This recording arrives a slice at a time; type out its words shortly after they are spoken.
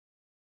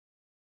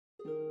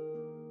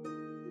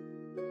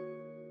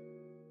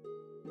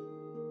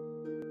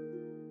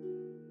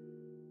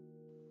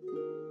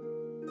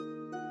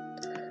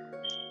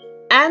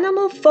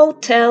Animal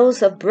Folk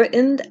Tales of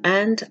Britain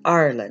and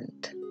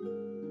Ireland.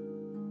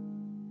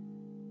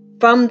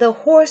 From the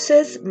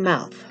Horse's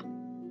Mouth.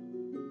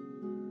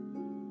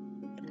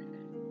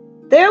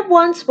 There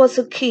once was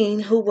a king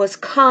who was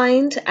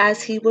kind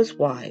as he was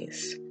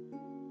wise,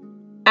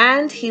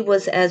 and he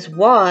was as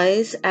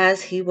wise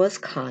as he was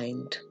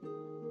kind.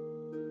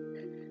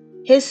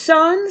 His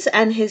sons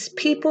and his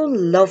people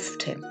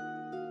loved him.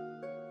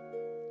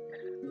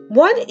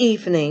 One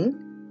evening,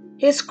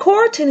 his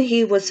court and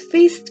he was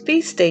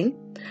feasting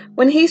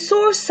when he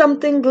saw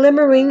something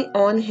glimmering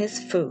on his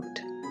food.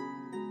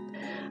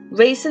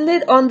 Raising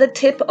it on the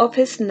tip of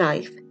his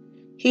knife,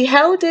 he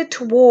held it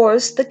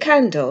towards the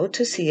candle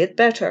to see it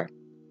better.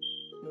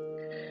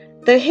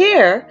 The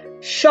hair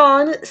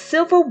shone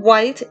silver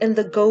white in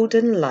the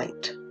golden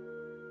light.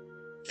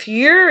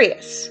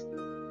 Furious,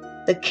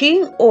 the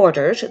king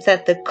ordered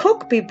that the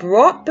cook be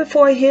brought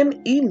before him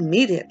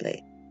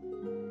immediately.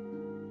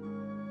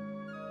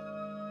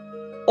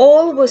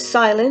 All was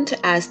silent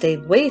as they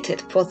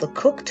waited for the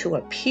cook to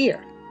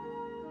appear.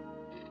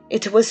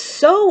 It was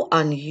so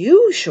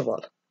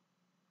unusual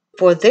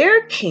for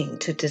their king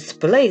to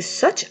display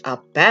such a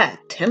bad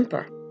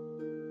temper.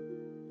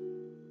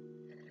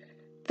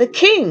 The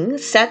king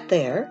sat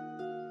there,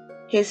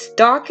 his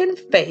darkened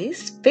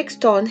face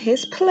fixed on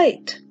his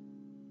plate.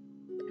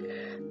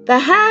 The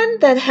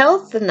hand that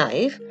held the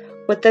knife,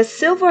 with the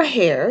silver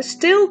hair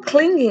still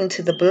clinging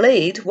to the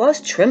blade,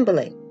 was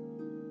trembling.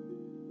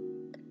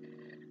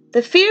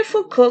 The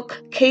fearful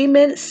cook came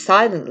in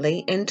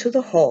silently into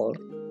the hall.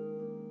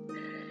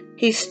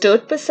 He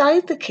stood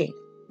beside the king,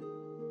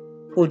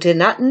 who did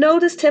not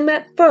notice him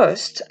at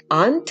first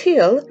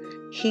until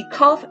he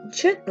coughed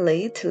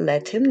gently to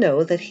let him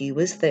know that he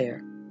was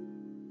there.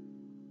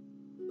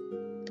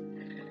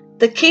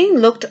 The king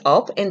looked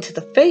up into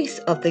the face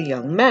of the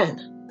young man,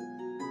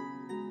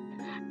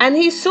 and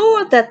he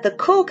saw that the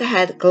cook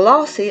had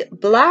glossy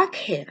black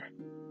hair.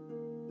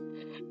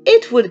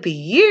 It would be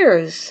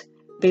years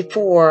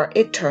before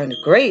it turned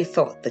gray,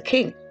 thought the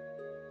king.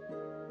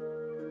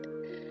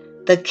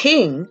 The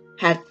king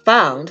had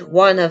found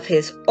one of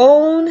his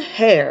own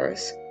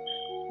hairs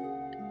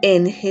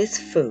in his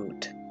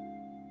food.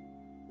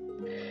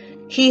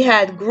 He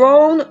had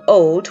grown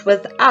old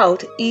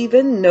without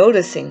even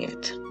noticing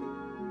it.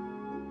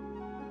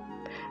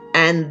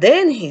 And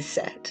then he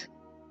said,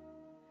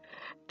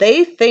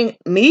 "They think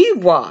me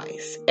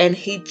wise," and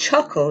he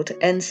chuckled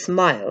and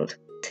smiled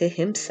to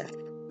himself.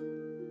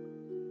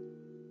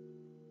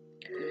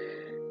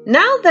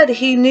 Now that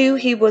he knew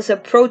he was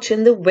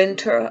approaching the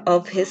winter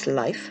of his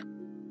life,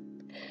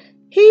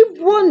 he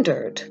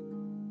wondered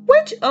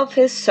which of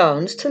his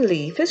sons to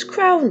leave his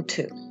crown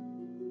to.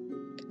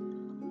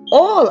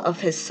 All of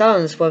his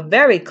sons were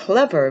very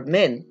clever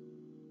men,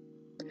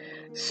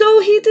 so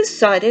he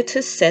decided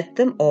to set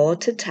them all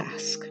to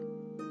task.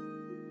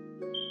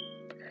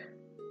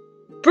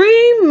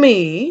 "Bring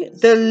me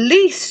the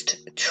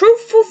least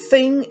truthful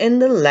thing in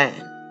the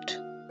land,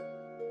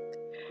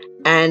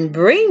 and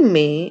bring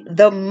me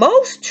the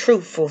most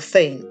truthful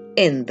thing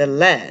in the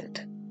land,"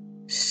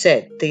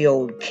 said the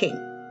old king.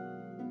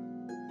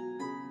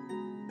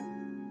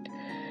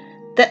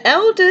 The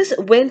eldest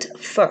went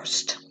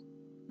first.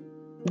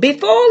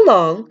 Before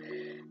long,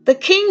 the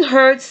king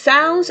heard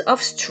sounds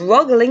of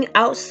struggling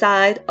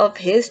outside of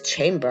his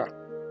chamber.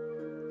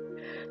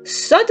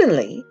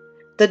 Suddenly,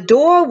 the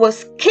door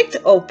was kicked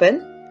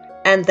open,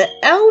 and the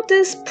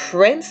eldest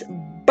prince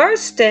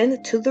burst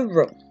into the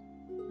room.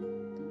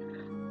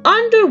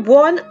 Under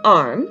one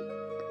arm,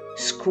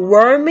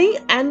 squirming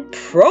and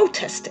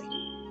protesting,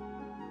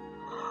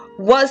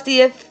 was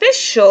the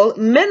official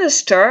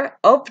minister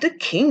of the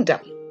kingdom.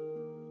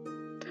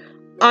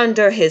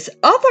 Under his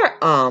other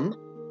arm,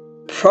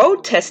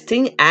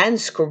 protesting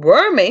and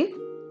squirming,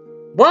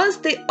 was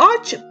the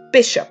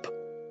archbishop.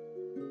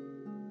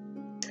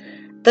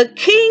 The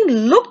king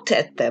looked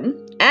at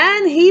them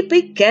and he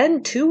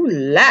began to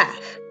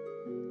laugh.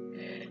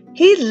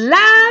 He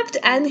laughed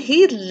and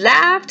he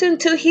laughed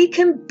until he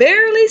can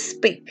barely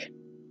speak.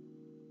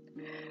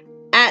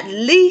 At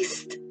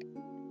least,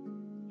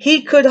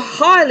 he could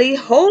hardly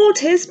hold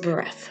his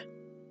breath.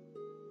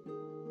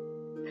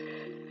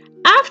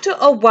 After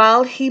a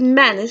while, he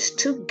managed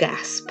to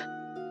gasp.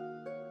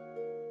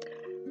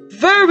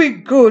 "Very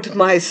good,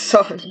 my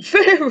son,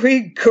 very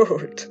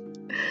good.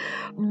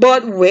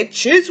 But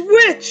which is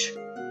which?"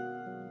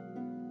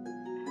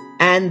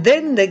 And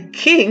then the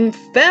king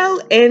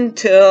fell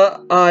into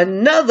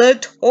another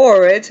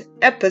torrid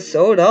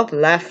episode of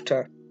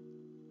laughter.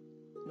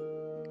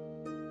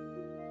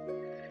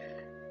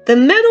 The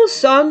middle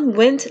son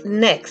went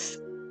next.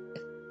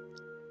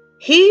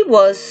 He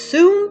was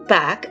soon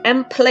back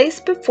and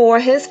placed before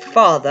his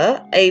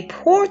father a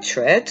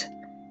portrait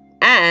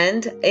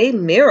and a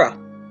mirror.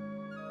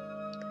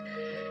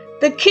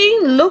 The king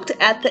looked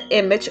at the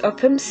image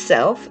of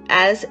himself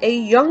as a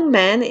young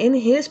man in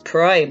his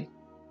prime.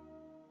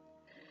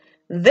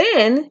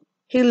 Then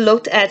he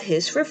looked at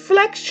his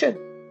reflection.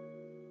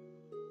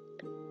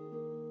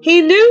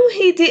 He knew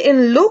he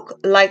didn't look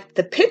like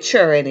the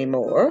picture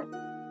anymore.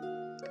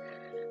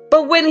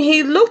 But when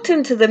he looked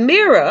into the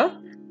mirror,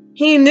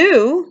 he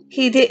knew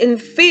he didn't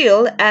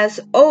feel as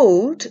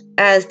old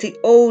as the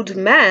old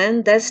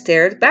man that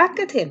stared back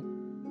at him.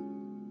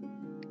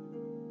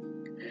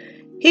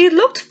 He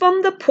looked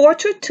from the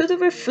portrait to the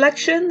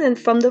reflection and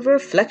from the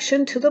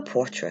reflection to the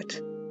portrait.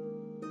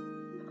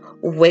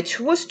 Which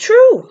was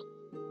true?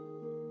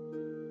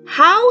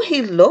 How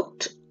he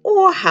looked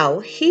or how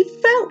he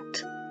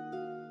felt?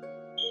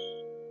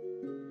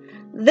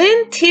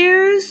 Then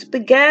tears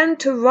began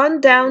to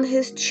run down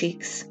his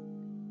cheeks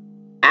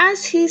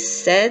as he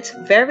said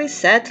very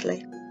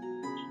sadly,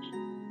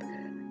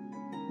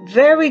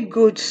 "Very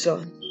good,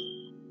 son.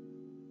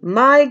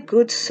 My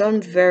good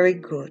son, very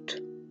good.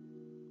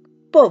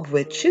 But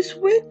which is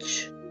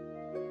which?"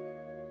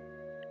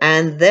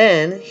 And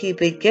then he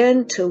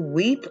began to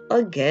weep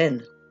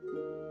again.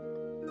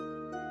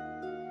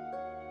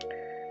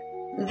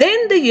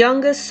 Then the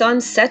youngest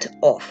son set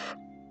off.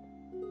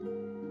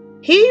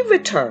 He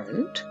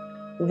returned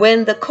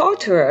when the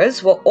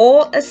courtiers were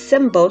all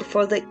assembled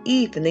for the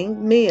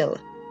evening meal.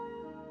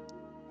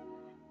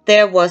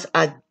 There was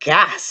a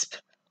gasp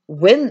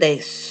when they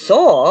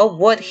saw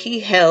what he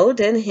held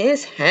in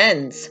his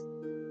hands.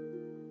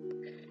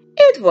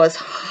 It was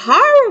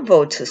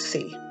horrible to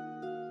see.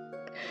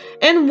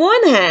 In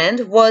one hand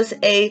was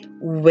a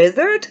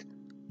withered,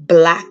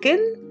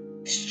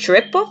 blackened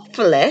strip of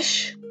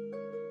flesh,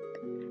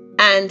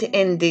 and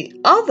in the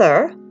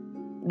other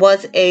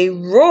was a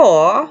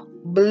raw,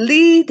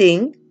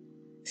 bleeding,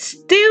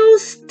 still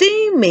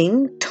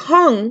steaming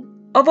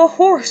tongue of a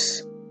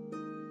horse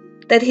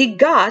that he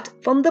got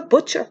from the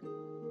butcher.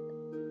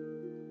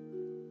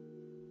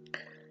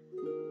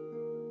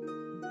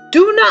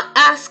 "Do not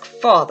ask,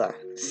 father,"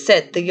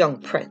 said the young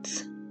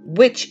prince,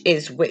 "which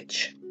is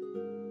which,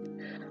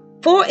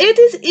 for it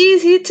is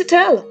easy to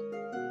tell.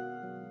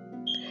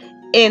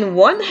 In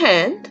one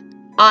hand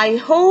I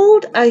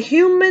hold a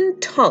human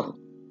tongue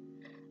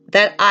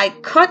that I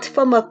cut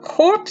from a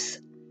corpse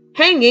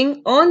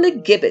hanging on the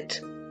gibbet.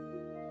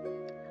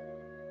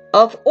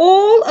 Of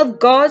all of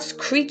God's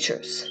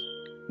creatures,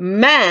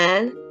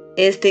 man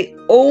is the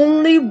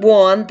only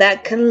one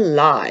that can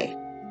lie.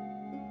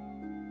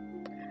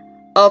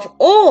 Of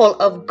all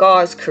of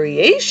God's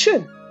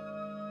creation,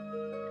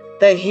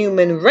 the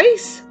human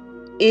race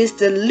is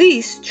the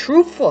least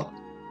truthful.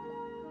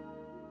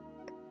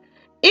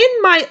 In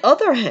my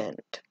other hand,"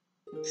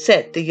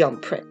 said the young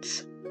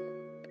prince,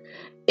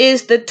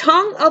 "is the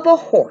tongue of a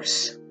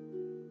horse,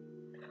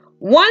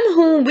 one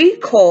whom we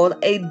call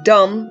a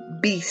dumb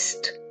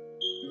beast.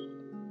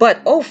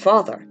 But, oh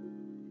father,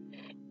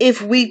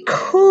 if we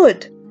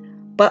could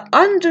but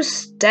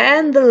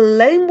understand the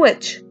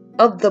language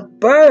of the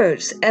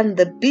birds and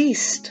the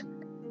beast,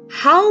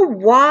 how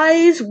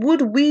wise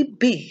would we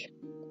be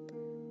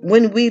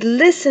when we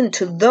listen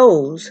to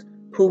those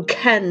who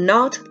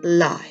cannot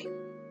lie."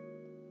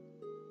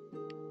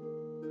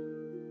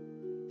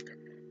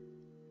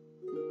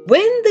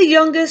 When the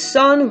youngest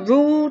son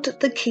ruled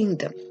the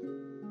kingdom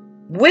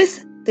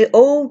with the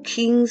old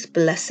king's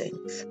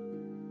blessings,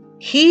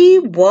 he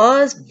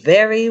was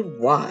very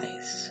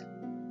wise.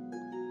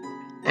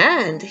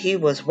 And he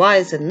was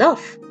wise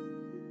enough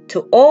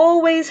to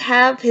always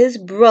have his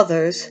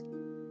brothers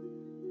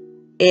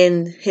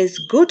in his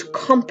good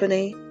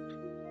company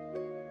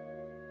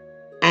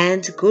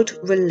and good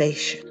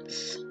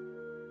relations.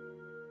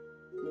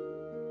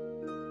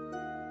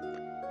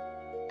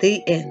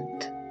 The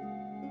end.